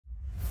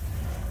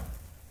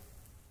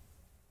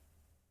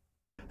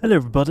Hello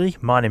everybody,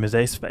 my name is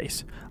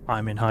Aceface.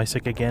 I'm in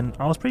Highsec again.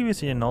 I was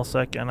previously in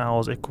Nullsec and I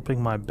was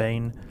equipping my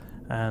Bane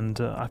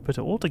and I put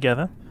it all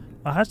together.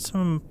 I had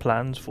some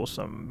plans for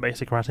some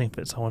basic ratting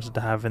fits I wanted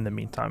to have in the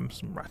meantime,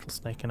 some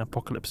Rattlesnake and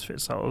Apocalypse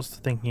fits I was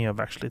thinking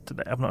of actually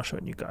today. I've not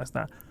shown you guys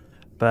that.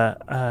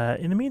 But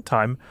in the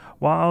meantime,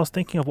 while I was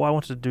thinking of what I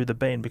wanted to do with the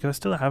Bane, because I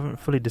still haven't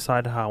fully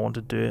decided how I want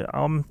to do it,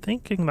 I'm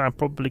thinking that I'm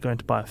probably going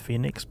to buy a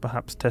Phoenix,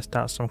 perhaps test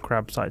out some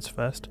crab sites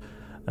first.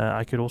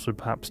 I could also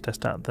perhaps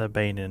test out the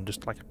Bane in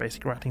just like a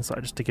basic ratting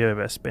site just to give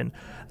it a spin.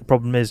 The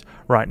problem is,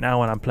 right now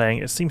when I'm playing,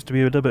 it seems to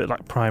be a little bit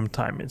like prime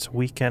time. It's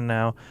weekend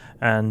now,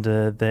 and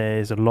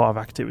there's a lot of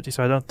activity,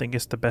 so I don't think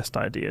it's the best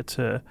idea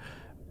to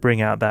bring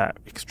out that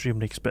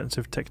extremely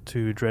expensive Tech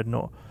 2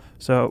 Dreadnought.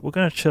 So we're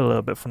going to chill a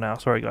little bit for now.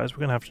 Sorry guys, we're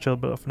going to have to chill a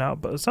bit for now.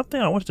 But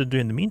something I wanted to do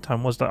in the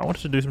meantime was that I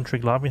wanted to do some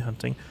Triglavian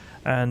hunting.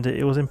 And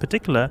it was in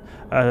particular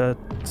a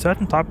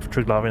certain type of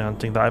Triglavian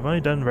hunting that I've only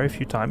done very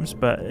few times,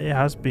 but it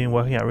has been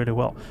working out really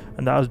well.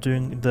 And that was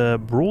doing the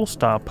Brawl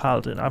style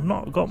Paladin. I've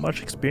not got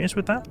much experience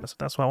with that, so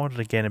that's why I wanted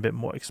to gain a bit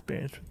more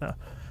experience with that.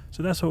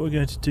 So that's what we're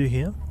going to do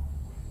here.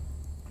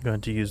 I'm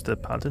going to use the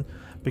Paladin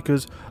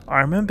because I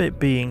remember it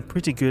being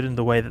pretty good in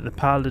the way that the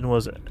Paladin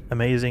was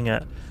amazing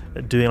at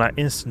doing like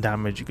instant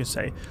damage, you could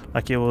say.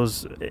 Like it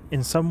was,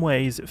 in some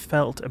ways, it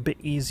felt a bit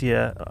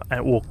easier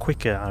or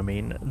quicker, I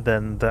mean,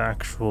 than the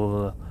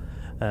actual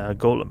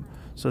golem.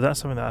 So that's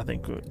something that I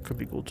think could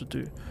be cool to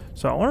do.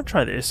 So I want to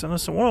try this, and I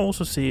want to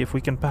also see if we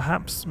can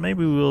perhaps,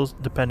 maybe we'll,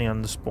 depending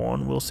on the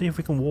spawn, we'll see if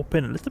we can warp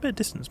in a little bit of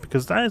distance,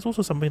 because that is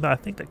also something that I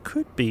think that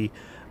could be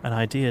an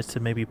idea to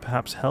maybe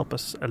perhaps help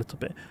us a little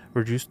bit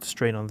reduce the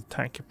strain on the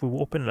tank. If we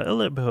warp in a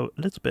little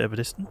bit of a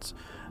distance,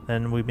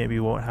 then we maybe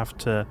won't have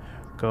to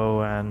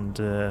go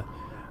and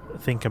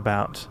think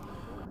about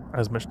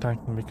as much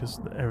tanking, because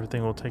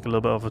everything will take a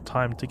little bit of a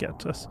time to get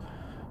to us.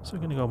 So I'm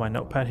going to go my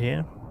notepad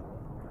here,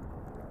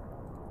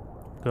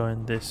 go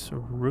in this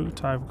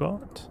route I've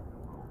got,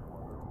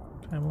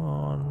 come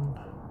on,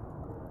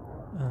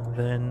 and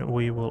then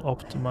we will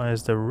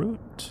optimize the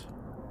route.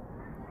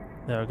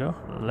 There we go,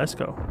 let's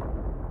go.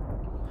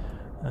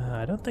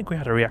 I don't think we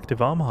had a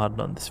reactive armor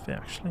hardener on this fit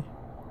actually.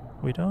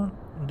 We don't?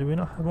 Do we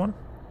not have one?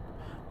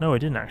 No, we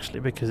didn't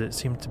actually, because it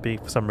seemed to be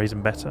for some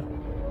reason better.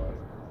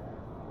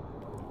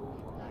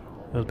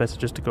 It was better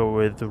just to go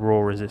with the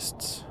raw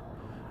resists.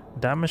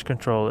 Damage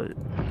control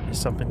is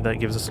something that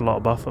gives us a lot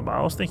of buffer, but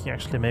I was thinking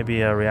actually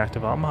maybe a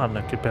reactive armor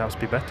hardener could perhaps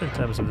be better in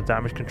terms of the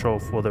damage control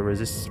for the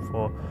resists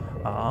for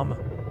our armor.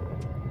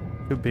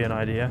 Could be an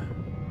idea.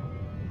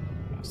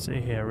 Let's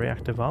see here,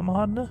 reactive armor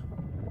hardener.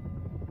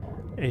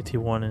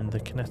 81 in the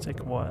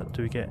kinetic. What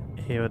do we get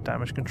here with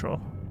damage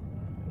control?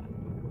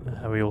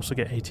 We also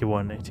get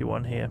 81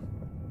 here.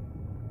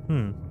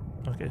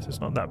 Okay, so it's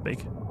not that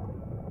big.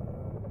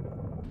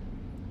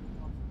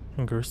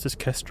 Anguristus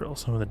Kestrel,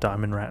 some of the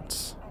diamond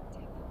rats.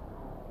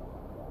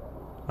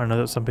 I know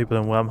that some people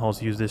in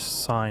wormholes use this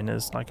sign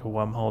as like a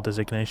wormhole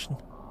designation.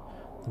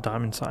 The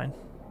diamond sign.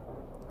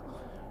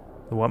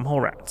 The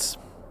wormhole rats.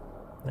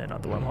 They're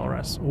not the wormhole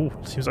rats. Ooh,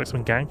 seems like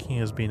some ganking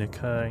has been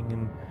occurring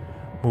in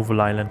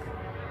Movable Island.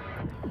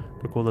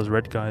 Look, all those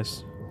red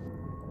guys.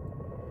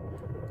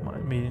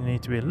 Might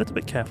need to be a little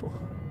bit careful.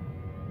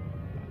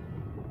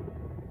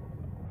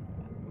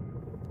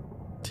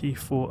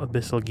 T4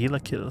 Abyssal Gila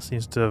kill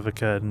seems to have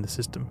occurred in the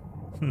system.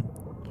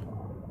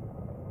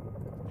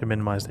 Can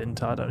minimize the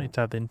intel. I don't need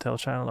to have the intel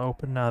channel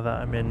open now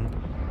that I'm in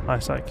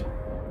Highsec.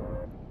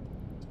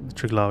 The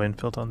Triglavian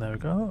filter on, there we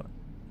go.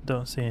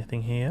 Don't see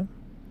anything here.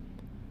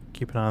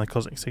 Keep an eye on the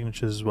cosmic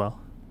signatures as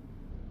well.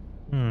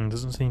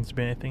 Doesn't seem to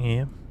be anything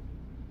here.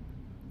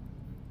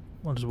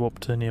 I'll just warp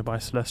to nearby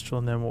Celestial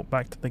and then walk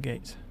back to the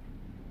gate.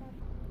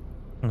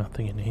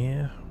 Nothing in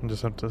here. I'll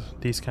just have to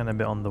descan a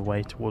bit on the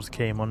way towards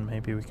Caemon.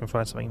 Maybe we can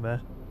find something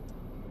there.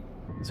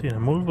 So,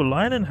 Movable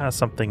Island has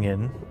something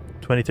in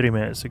 23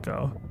 minutes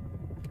ago.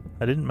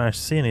 I didn't manage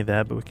to see any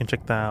there, but we can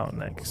check that out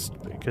next,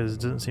 because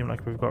it doesn't seem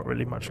like we've got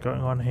really much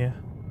going on here.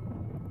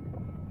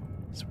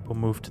 So we'll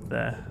move to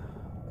there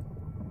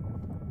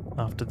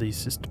after these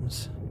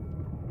systems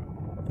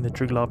in the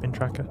Triglavian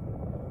tracker.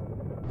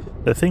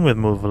 The thing with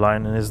Movable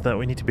Island is that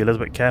we need to be a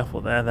little bit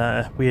careful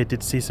there. We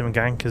did see some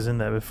gankers in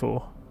there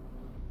before.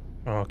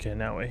 Okay,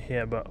 now we're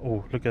here, but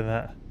oh, look at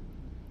that.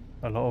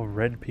 A lot of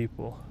red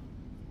people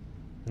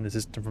in the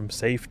system from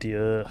safety.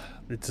 It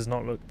does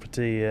not look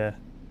pretty,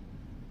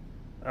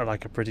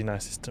 like a pretty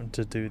nice system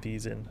to do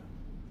these in.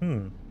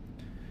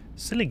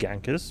 Silly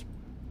gankers.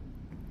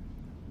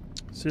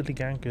 Silly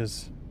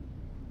gankers.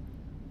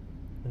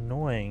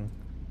 Annoying.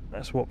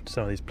 Let's swap to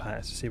some of these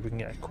planets to see if we can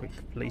get a quick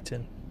fleet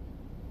in.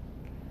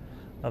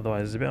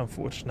 Otherwise, it's a bit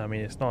unfortunate. I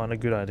mean, it's not a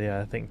good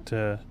idea, I think,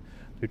 to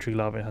do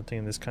Triglavian hunting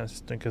in this kind of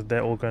system, because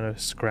they're all going to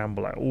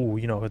scramble like, oh,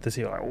 if they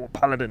see like, oh,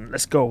 Paladin,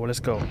 let's go.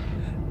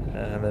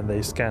 And then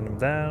they scan them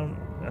down,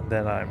 and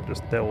then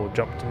they'll all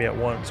jump to me at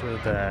once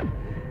with their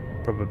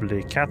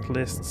probably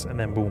catalysts, and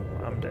then boom,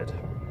 I'm dead.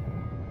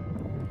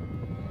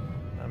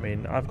 I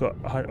mean, I've got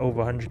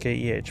over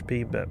 100k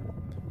EHP, but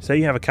Say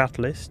you have a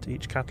catalyst,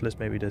 each catalyst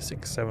maybe does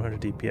 600-700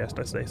 DPS,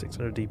 let's say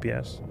 600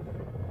 DPS.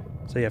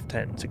 So you have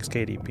 10,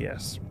 6k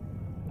DPS.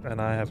 And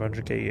I have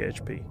 100k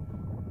EHP.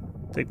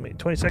 Take me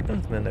 20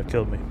 seconds and then they've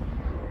killed me.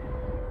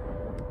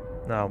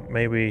 Now,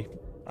 maybe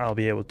I'll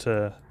be able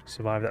to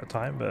survive that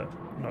time, but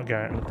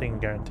nothing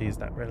guarantees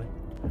that really.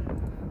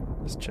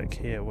 Let's check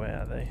here,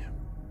 where are they?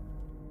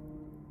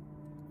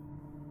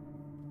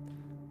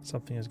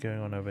 Something is going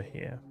on over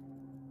here.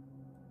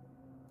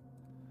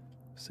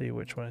 See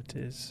which one it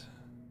is.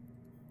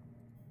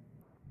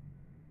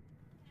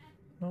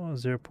 No,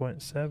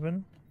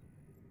 0.7.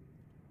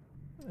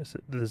 Is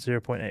it the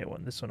 0.8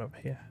 one? This one over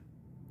here.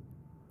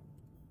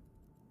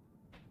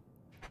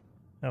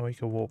 And we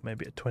can warp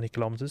maybe at 20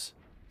 kilometers,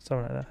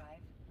 something like that.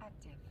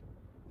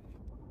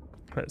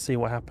 Let's see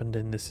what happened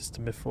in this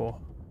system before,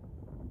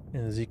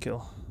 in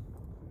Ezekiel.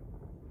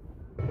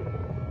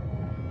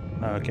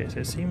 Okay, so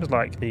it seems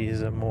like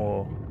these are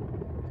more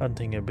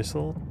hunting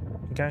abyssal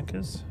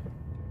gankers.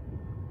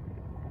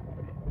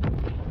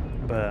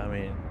 But I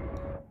mean,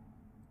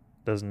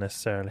 doesn't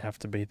necessarily have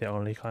to be the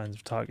only kinds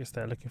of targets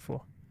they're looking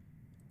for.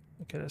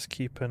 Okay, let's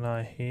keep an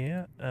eye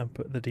here and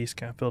put the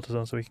D-scan filters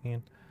on so we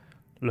can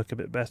look a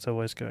bit better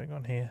what's going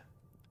on here.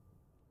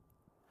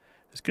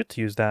 It's good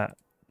to use that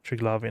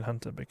Triglavian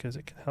hunter because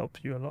it can help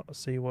you a lot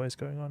see what is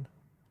going on.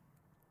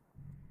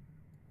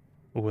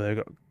 Oh, they've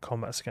got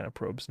combat scanner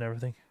probes and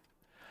everything.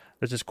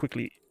 Let's just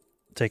quickly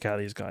take out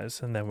these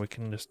guys and then we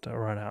can just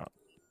run out.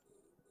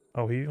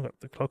 Oh, we even got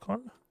the clock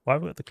on? Why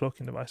have we got the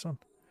clocking device on?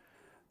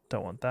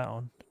 Don't want that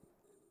on.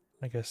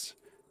 I guess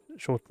it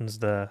shortens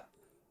the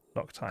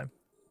lock time.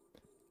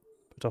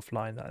 Put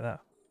offline like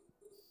that.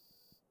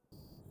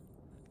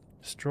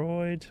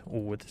 Destroyed.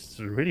 Oh, this is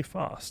really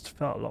fast.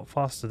 Felt a lot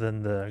faster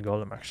than the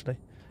golem actually.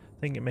 I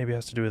think it maybe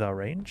has to do with our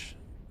range.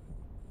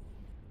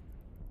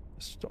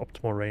 Let's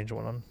optimal range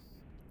one on.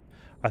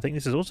 I think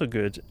this is also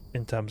good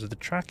in terms of the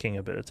tracking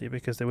ability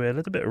because there were a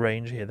little bit of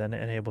range here, then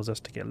it enables us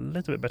to get a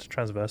little bit better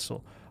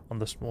transversal on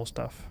the small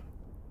stuff.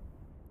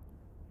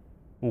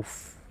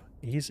 Oof,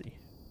 easy.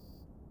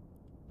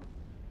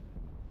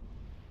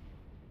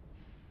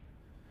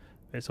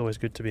 It's always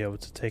good to be able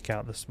to take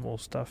out the small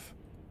stuff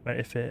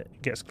if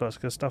it gets close,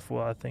 because stuff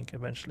will, I think,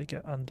 eventually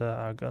get under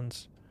our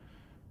guns.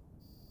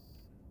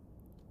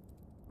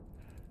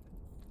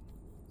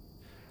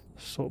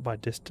 Sort by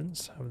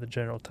distance, have the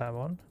general tab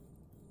on.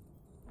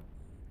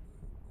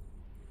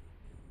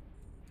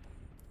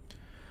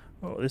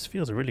 Oh, this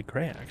feels really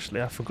great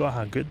actually. I forgot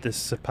how good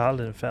this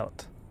Paladin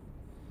felt.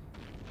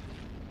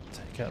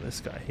 Take out this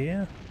guy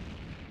here.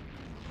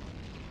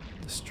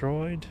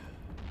 Destroyed.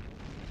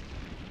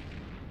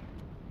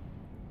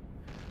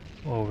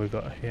 What have we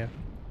got here?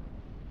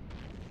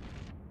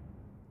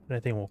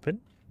 Anything warping?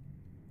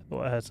 I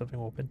thought I heard something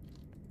warping.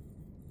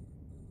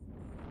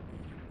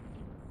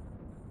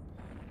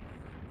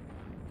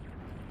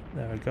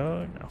 There we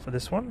go. Now for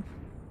this one.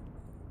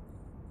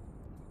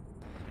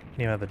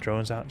 Can you have the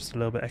drones out just a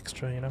little bit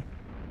extra, you know?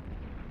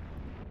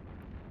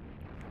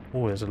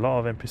 Oh, there's a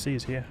lot of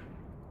NPCs here.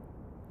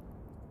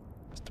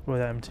 Let's deploy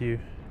that MTU.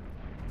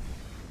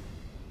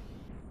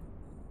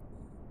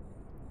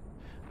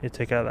 You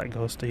take out that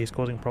ghost, he's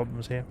causing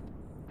problems here.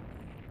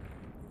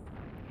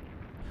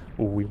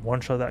 Oh, we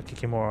one-shot that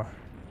Kikimora.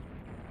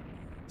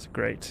 It's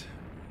great.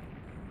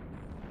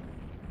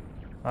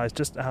 Ah, it's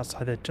just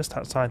outside there, just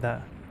outside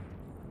that.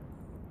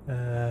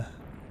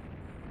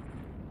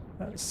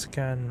 Let's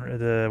scan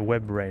the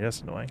web ray,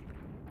 that's annoying.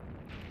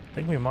 I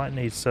think we might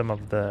need some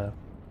of the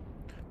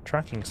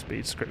tracking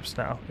speed scripts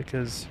now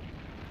because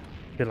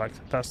I feel like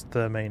that's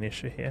the main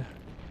issue here.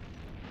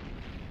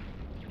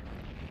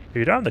 If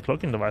you don't have the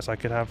cloaking device, I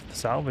could have the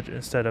salvage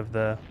instead of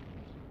the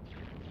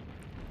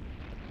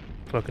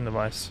cloaking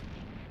device.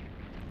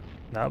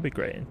 That would be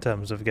great in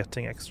terms of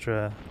getting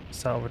extra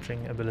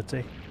salvaging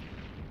ability.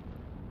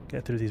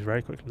 Get through these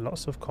very quickly.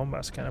 Lots of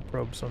combat scanner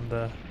probes on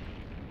the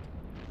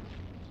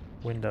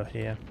window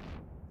here.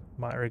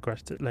 Might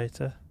regret it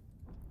later.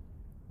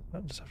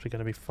 I'm just actually going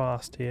to be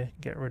fast here.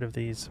 Get rid of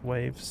these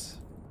waves.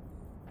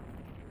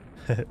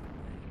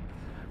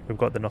 We've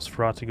got the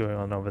Nosferatu going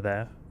on over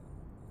there.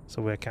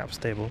 So we're cap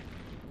stable.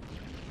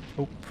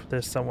 Oh,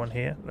 there's someone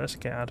here. Let's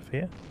get out of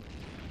here.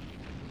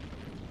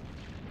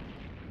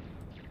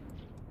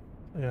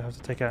 I'm going to have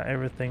to take out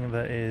everything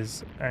that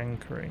is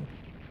anchoring.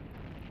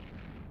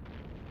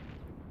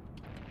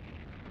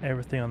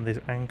 Everything on these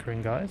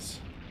anchoring guys.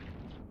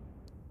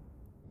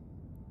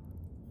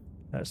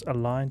 Let's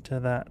align to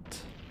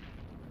that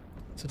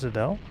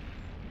citadel.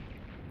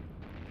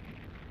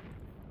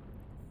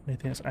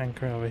 Anything that's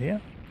anchoring over here.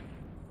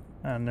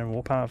 And then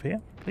warp out of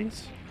here,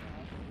 please.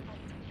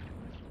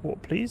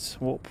 Warp, please.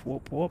 Warp,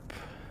 warp, warp.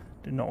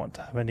 Do not want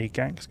to have any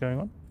ganks going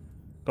on.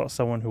 Got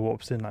someone who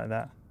warps in like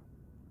that.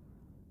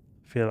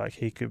 Feel like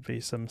he could be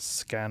some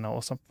scanner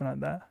or something like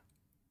that.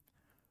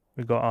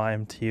 We got our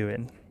MTU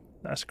in.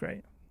 That's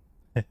great.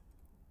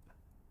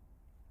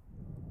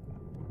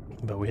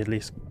 But we at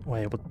least were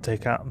able to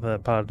take out the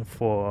Paladin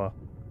for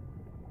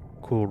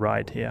cool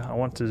ride here. I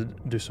want to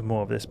do some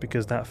more of this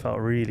because that felt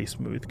really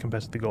smooth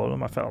compared to the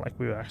Golem. I felt like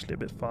we were actually a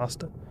bit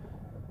faster.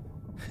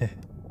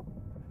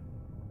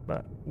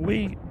 But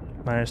we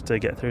managed to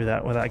get through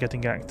that without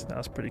getting ganked. That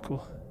was pretty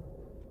cool.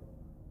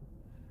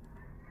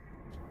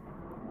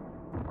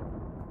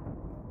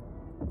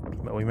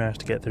 But we managed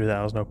to get through that,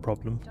 it was no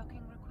problem.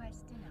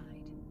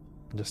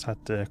 Just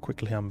had to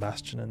quickly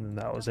un-Bastion and then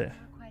that was it.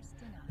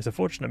 It's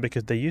unfortunate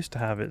because they used to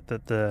have it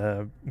that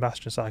the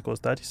Bastion cycle is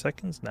 30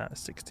 seconds, now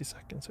it's 60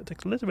 seconds. So it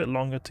takes a little bit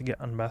longer to get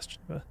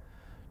un-Bastion, but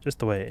just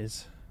the way it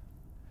is.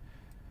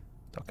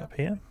 Dock up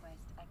here.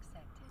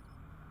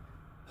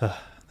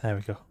 There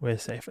we go, we're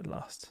safe at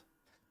last.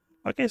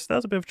 Okay, so that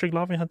was a bit of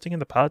Triglavian hunting in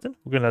the Paladin.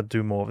 We're going to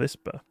do more of this,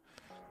 but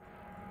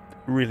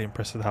really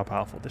impressed with how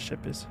powerful this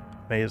ship is.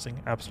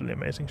 Amazing, absolutely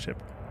amazing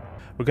ship.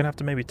 We're going to have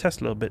to maybe test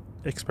a little bit,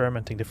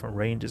 experimenting different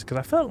ranges, because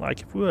I felt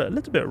like if we were a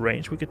little bit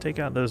range, we could take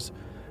out those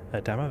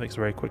Damavics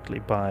very quickly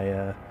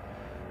by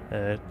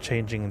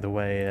changing the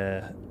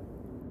way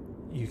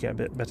you get a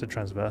bit better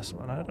transversal.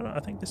 And I don't know, I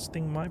think this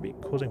thing might be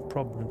causing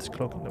problems with this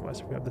cloaking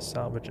device. If we have the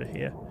Salvager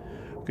here,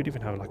 we could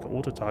even have like an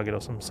auto target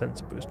or some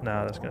sensor boost.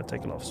 Now that's going to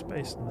take a lot of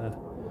space in the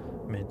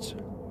mids.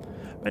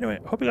 But anyway,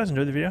 I hope you guys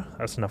enjoyed the video.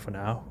 That's enough for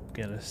now.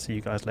 We're going to see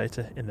you guys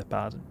later in the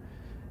Paladin.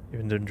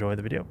 If you did enjoy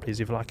the video, please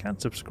leave a like and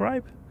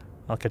subscribe.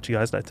 I'll catch you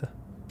guys later.